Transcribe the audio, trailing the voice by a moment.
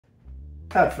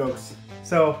Howdy folks.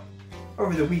 So,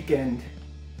 over the weekend,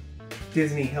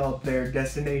 Disney held their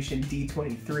Destination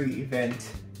D23 event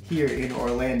here in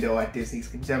Orlando at Disney's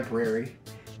Contemporary.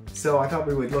 So I thought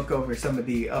we would look over some of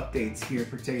the updates here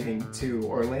pertaining to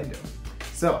Orlando.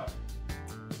 So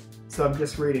I'm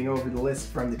just reading over the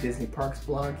list from the Disney Parks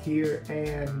blog here,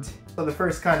 and so the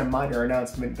first kind of minor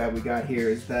announcement that we got here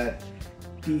is that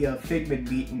the Figment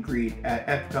meet and greet at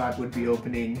Epcot would be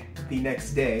opening the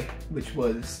next day, which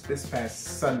was this past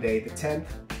Sunday the 10th.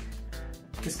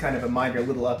 Just kind of a minor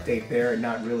little update there, and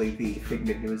not really the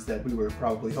Figment news that we were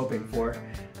probably hoping for.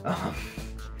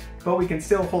 But we can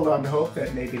still hold on to hope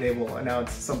that maybe they will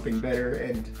announce something better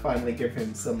and finally give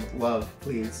him some love,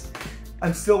 please.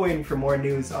 I'm still waiting for more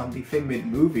news on the Figment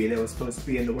movie that was supposed to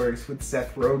be in the works with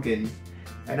Seth Rogen.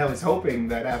 And I was hoping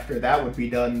that after that would be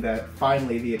done, that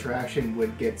finally the attraction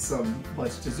would get some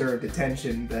much-deserved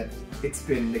attention that it's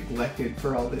been neglected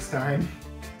for all this time.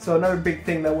 So another big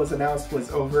thing that was announced was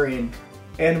over in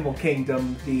Animal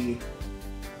Kingdom, the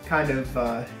kind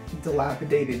of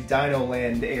dilapidated Dino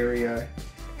Land area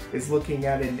is looking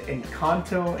at an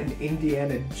Encanto and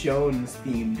Indiana Jones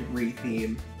themed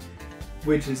re-theme,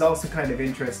 which is also kind of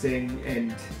interesting.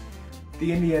 And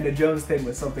the Indiana Jones thing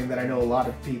was something that I know a lot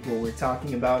of people were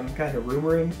talking about and kind of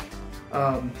rumoring.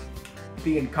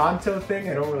 The Encanto thing,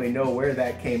 I don't really know where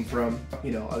that came from,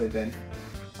 you know, other than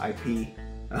IP.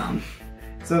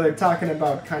 So they're talking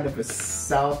about kind of a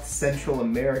South Central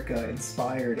America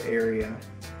inspired area,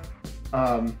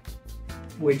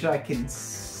 which I can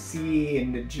see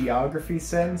in the geography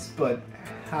sense, but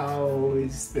how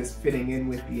is this fitting in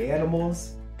with the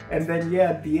animals? And then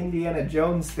yeah, the Indiana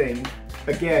Jones thing,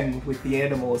 again with the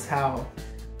animals, how?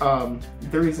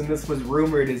 The reason this was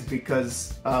rumored is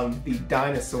because the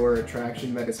dinosaur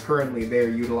attraction that is currently there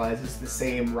utilizes the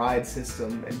same ride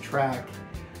system and track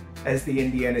as the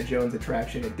Indiana Jones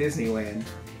attraction at Disneyland.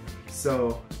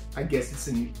 So I guess it's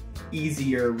an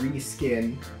easier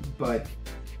reskin, but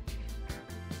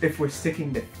if we're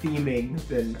sticking to theming,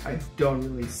 then I don't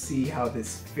really see how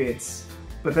this fits.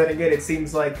 But then again, it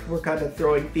seems like we're kind of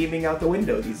throwing theming out the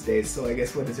window these days, so I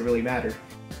guess what does it really matter?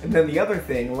 And then the other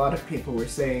thing, a lot of people were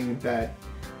saying that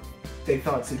they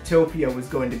thought Zootopia was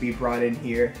going to be brought in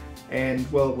here, and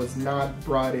well, it was not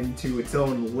brought into its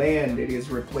own land. It is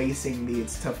replacing the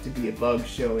It's Tough to Be a Bug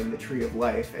show in the Tree of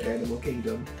Life at Animal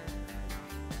Kingdom.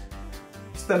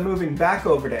 So then moving back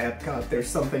over to Epcot, there's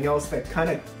something else that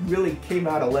kind of really came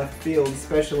out of left field,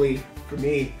 especially for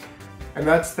me, and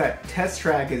that's that Test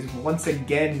Track is once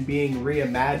again being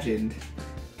reimagined,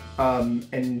 and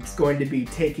it's going to be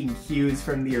taking cues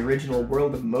from the original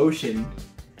World of Motion.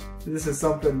 This is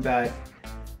something that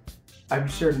I'm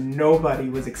sure nobody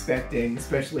was expecting,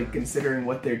 especially considering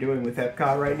what they're doing with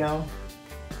Epcot right now.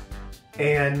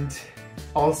 And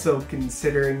also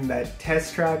considering that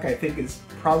Test Track, I think, is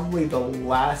probably the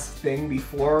last thing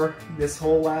before this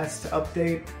whole last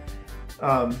update.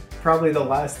 Probably the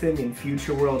last thing in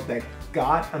Future World that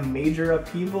got a major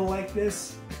upheaval like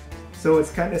this. So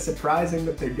it's kind of surprising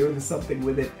that they're doing something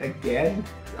with it again.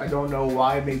 I don't know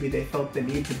why, maybe they felt the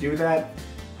need to do that.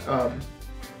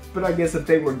 But I guess if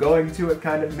they were going to, it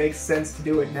kind of makes sense to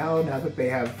do it now that they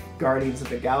have Guardians of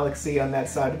the Galaxy on that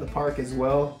side of the park as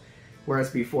well. Whereas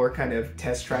before, kind of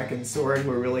Test Track and Soarin'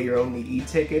 were really your only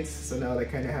e-tickets, so now they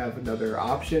kind of have another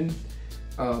option.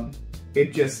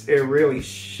 It really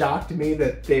shocked me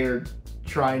that they're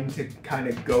trying to kind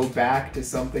of go back to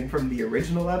something from the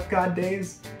original Epcot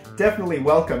days. Definitely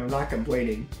welcome, I'm not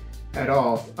complaining at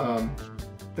all.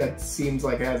 That seems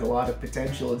like it has a lot of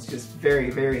potential. It's just very,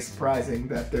 very surprising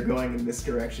that they're going in this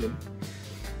direction.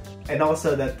 And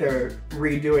also that they're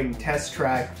redoing Test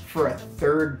Track for a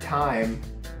third time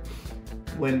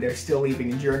when they're still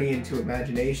leaving Journey into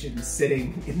Imagination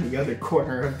sitting in the other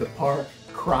corner of the park,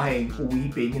 crying,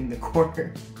 weeping in the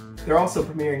corner. They're also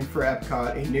premiering for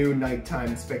Epcot a new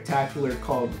nighttime spectacular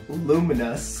called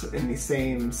Luminous, in the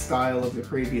same style of the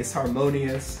previous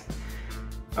Harmonious.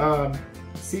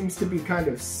 Seems to be kind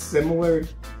of similar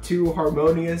to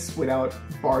Harmonious without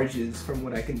barges, from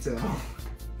what I can tell.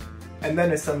 And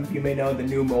then, as some of you may know, the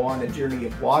new Moana Journey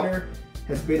of Water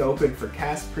has been open for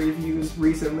cast previews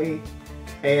recently,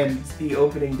 and the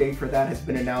opening date for that has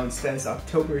been announced as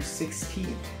October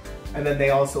 16th. And then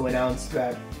they also announced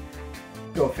that,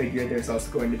 go figure, there's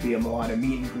also going to be a Moana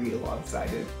meet and greet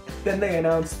alongside it. Then they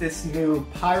announced this new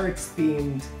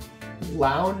Pirates-themed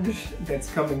lounge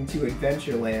that's coming to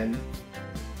Adventureland,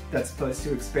 that's supposed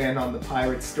to expand on the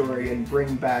pirate story and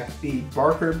bring back the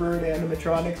Barker Bird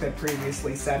animatronic that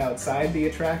previously sat outside the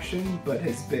attraction but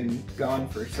has been gone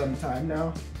for some time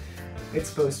now. It's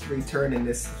supposed to return in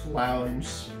this lounge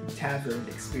tavern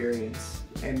experience.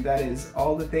 and that is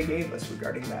all that they gave us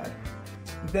regarding that.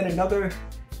 Then another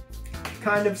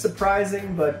kind of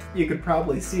surprising, but you could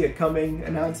probably see it coming,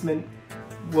 announcement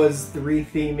was the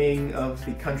retheming of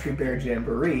the Country Bear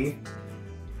Jamboree,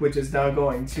 which is now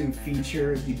going to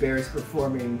feature the Bears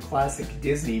performing classic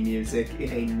Disney music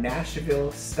in a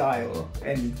Nashville style,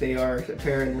 and they are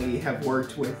apparently have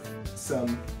worked with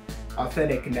some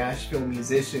authentic Nashville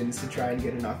musicians to try and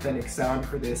get an authentic sound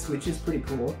for this, which is pretty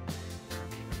cool.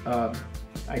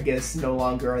 I guess no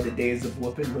longer are the days of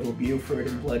whooping Little Buford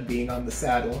and blood being on the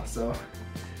saddle, so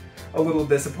a little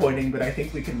disappointing, but I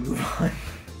think we can move on.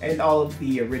 And all of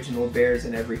the original Bears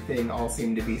and everything all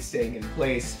seem to be staying in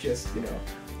place, just, you know,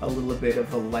 a little bit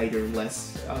of a lighter,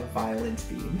 less violent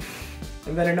theme.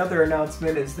 And then another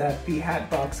announcement is that the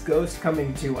Hatbox Ghost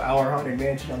coming to our Haunted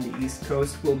Mansion on the East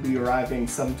Coast will be arriving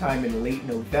sometime in late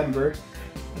November.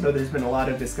 I know there's been a lot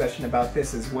of discussion about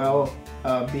this as well,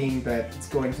 being that it's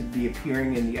going to be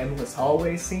appearing in the Endless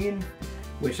Hallway scene,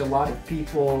 which a lot of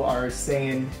people are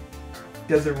saying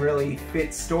doesn't really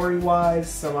fit story-wise.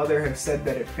 Some other have said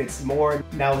that it fits more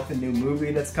now with the new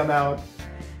movie that's come out.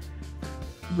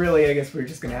 Really, I guess we're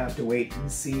just gonna have to wait and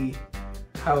see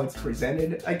how it's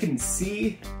presented. I can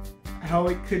see how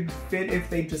it could fit if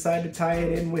they decide to tie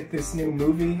it in with this new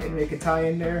movie and make a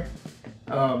tie-in there.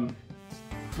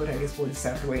 But I guess we'll just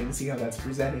have to wait and see how that's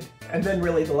presented. And then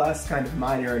really the last kind of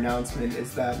minor announcement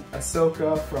is that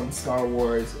Ahsoka from Star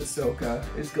Wars Ahsoka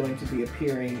is going to be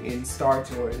appearing in Star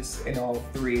Tours in all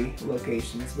 3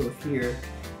 locations, both here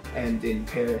and in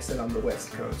Paris and on the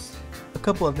West Coast. A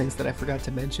couple of things that I forgot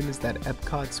to mention is that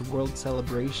Epcot's World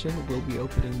Celebration will be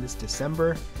opening this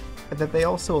December, and that they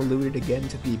also alluded again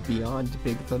to the Beyond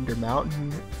Big Thunder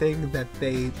Mountain thing that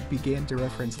they began to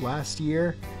reference last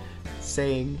year,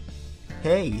 saying,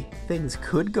 hey, things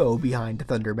could go behind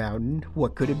Thunder Mountain.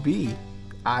 What could it be?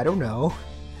 I don't know.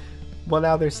 Well,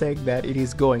 now they're saying that it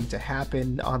is going to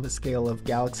happen on the scale of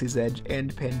Galaxy's Edge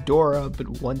and Pandora, but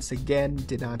once again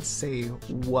did not say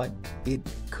what it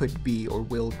could be or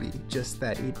will be, just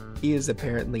that it is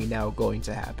apparently now going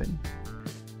to happen.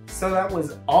 So that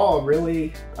was all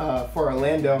really for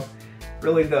Orlando.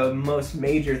 Really the most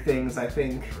major things, I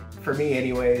think, for me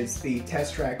anyways, the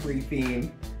Test Track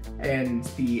retheme and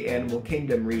the Animal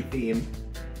Kingdom retheme.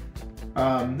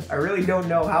 I really don't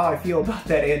know how I feel about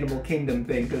that Animal Kingdom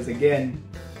thing, because again,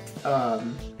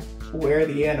 where are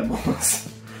the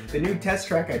animals? The new Test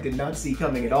Track I did not see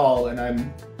coming at all, and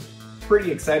I'm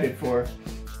pretty excited for,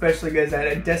 especially because at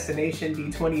a Destination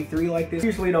D23 like this,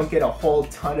 usually don't get a whole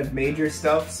ton of major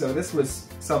stuff, so this was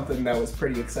something that was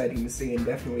pretty exciting to see and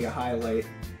definitely a highlight.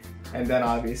 And then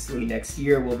obviously next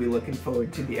year we'll be looking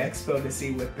forward to the expo to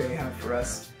see what they have for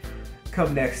us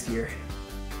come next year.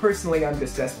 Personally, I'm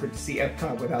just desperate to see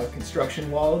Epcot without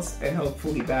construction walls and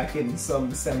hopefully back in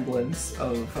some semblance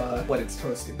of what it's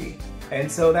supposed to be.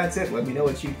 And so that's it. Let me know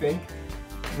what you think,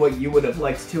 what you would have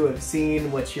liked to have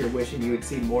seen, what you're wishing you had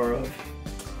seen more of,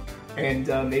 and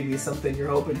maybe something you're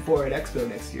hoping for at Expo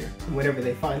next year. And whenever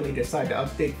they finally decide to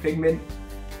update Figment,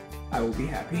 I will be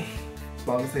happy, as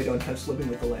long as they don't touch Living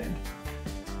with the Land.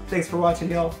 Thanks for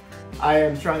watching, y'all. I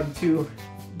am trying to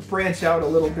branch out a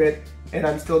little bit, and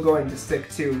I'm still going to stick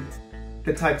to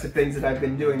the types of things that I've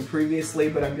been doing previously,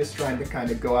 but I'm just trying to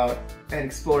kind of go out and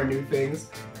explore new things.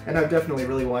 And I've definitely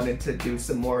really wanted to do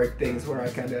some more things where I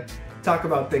kind of talk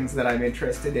about things that I'm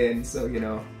interested in. So, you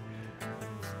know,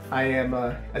 I am,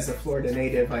 as a Florida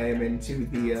native, I am into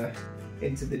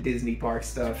the Disney park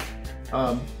stuff.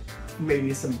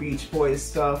 Maybe some Beach Boys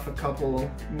stuff, a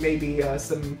couple, maybe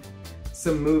some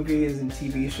movies and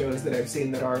TV shows that I've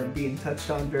seen that aren't being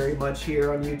touched on very much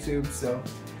here on YouTube, so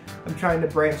I'm trying to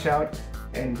branch out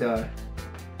and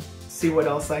see what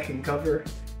else I can cover,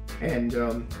 and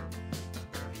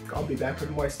I'll be back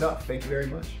with more stuff. Thank you very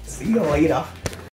much. See you later.